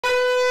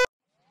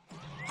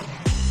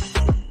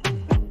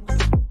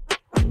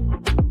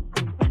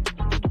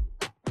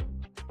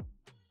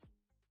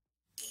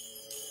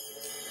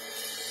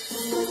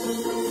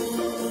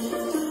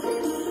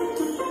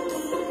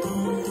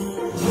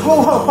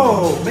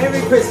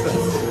Merry Christmas.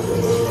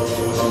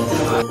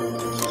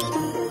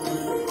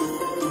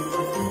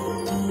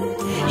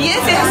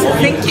 Yes,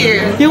 thank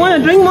you. Do you want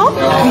to drink more?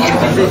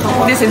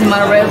 This is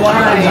my red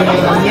wine.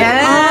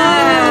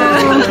 Yeah.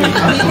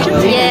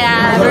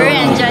 Yeah, very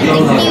enjoyed.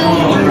 Thank you.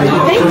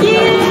 Thank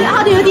you.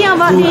 How do you think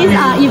about this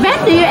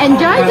event? Do you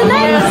enjoy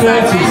tonight?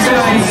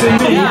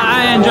 Yeah,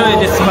 I enjoy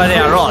this party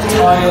a lot.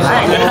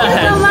 Thank you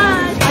so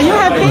much. Are you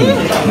happy?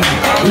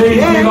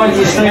 Please, would you like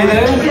to stay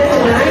there?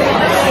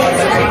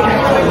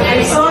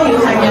 I saw you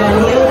had your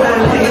new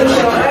band. Can you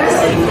show us?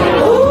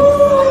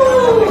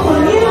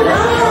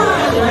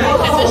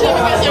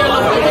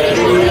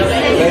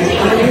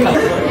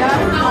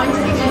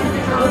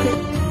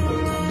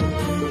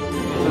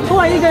 Who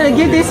are you going to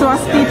give this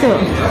recipe to?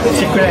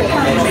 Secret.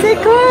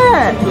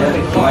 Secret!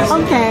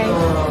 Okay.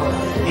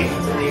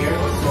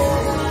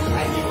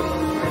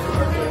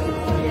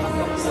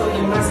 So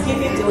you must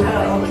give it to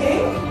her, okay?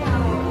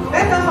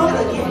 Let her hold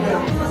the gift now.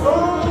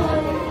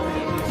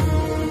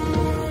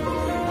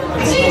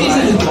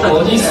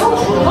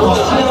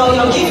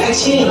 Your gift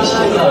exchange.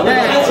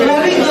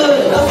 Very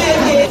good.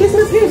 Okay.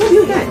 Christmas gift, what do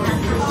you get?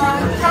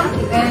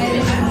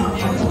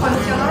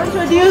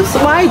 Introduce,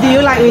 why do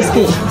you like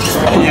whiskey? You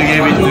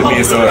gave it to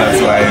me, so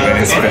that's why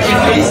very special.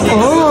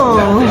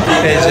 Oh.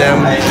 Asian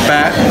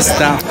bad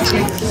stuff.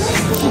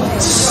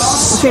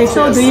 Okay,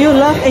 so do you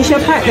love Asia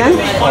Pac then?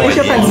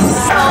 Asia Pac.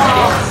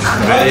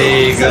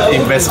 Very good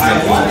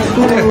investment.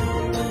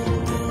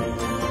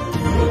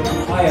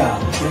 Hiya.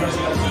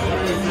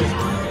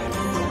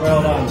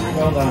 Well done.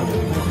 Well done.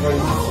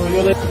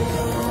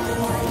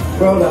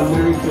 Well done.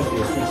 Merry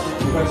Christmas.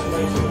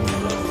 Congratulations.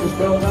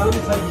 Well done.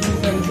 Thank you.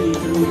 Thank you for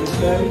all the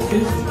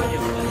services.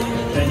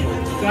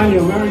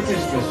 Daniel, Merry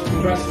Christmas.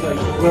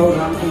 Congratulations. Well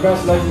done.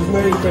 Congratulations.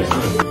 Merry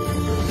Christmas. I've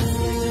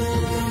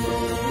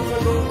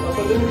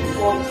got limited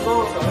ones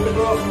last time. I'm going to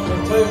go up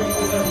and Toby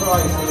with their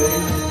prize,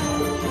 please.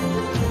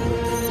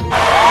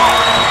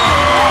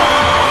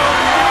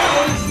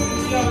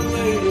 Young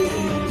lady.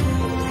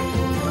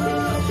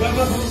 Come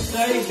up on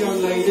stage, young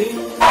lady.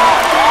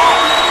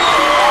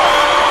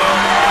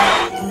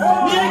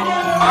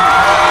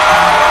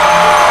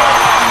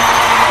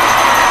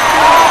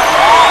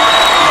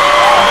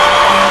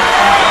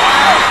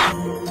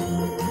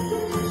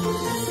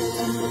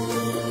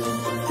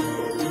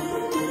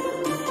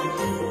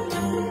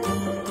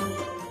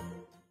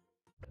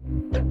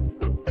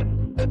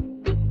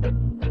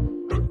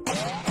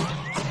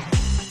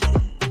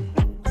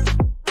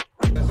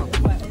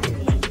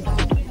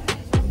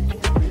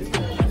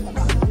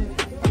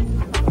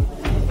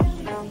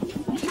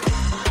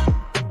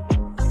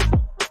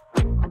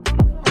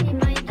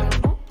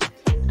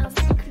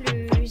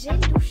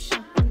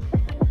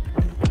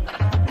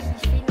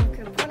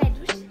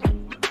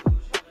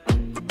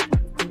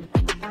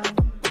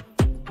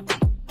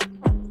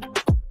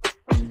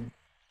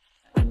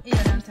 Et à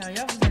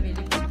l'intérieur, vous avez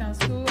des petits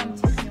pinceaux, un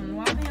petit crayon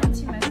noir et un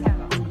petit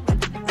mascara.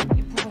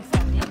 Et pour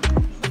refermer,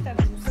 juste à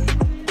pousser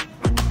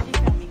et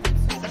fermer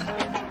comme ça.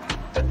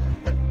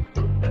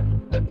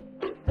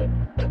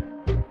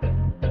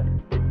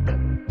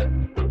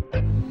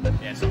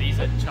 Yeah, so these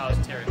are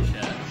𝙎𝙬𝙂𝙧𝙚 shirts.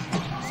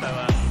 So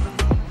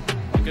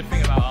the good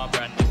thing about our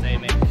brand is they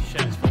make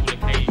shirts for all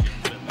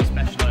occasions, but we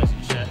specialise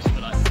in shirts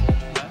for like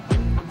formal wear.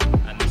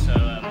 And so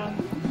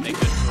they're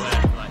good to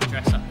wear for like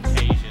dress up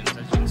occasions. As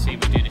you can see,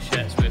 we do the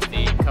shirts with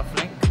the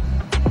cufflink.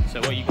 So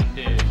what you can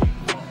do is you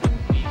can pop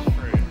these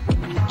through,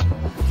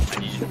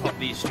 and you just pop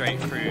these straight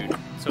through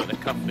sort of the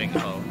cufflink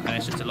hole, and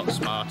it's just a lot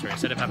smarter.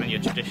 Instead of having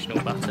your traditional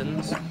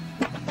buttons,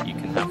 you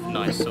can have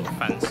nice sort of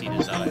fancy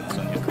designs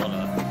on your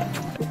collar.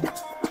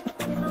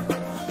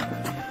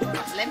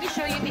 Let me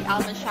show you the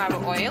almond shower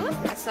oil.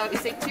 So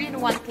it's a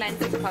 2-in-1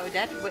 cleansing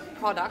product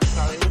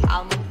with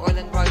almond oil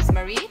and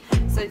rosemary.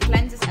 So it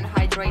cleanses and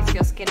hydrates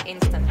your skin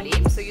instantly.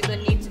 So you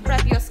don't need to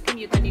prep your skin,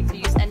 you don't need to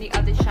use any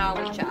other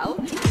shower gel.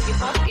 You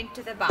pop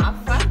into the bath,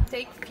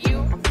 take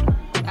few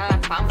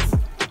pumps.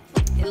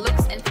 It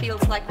looks and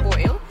feels like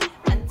oil.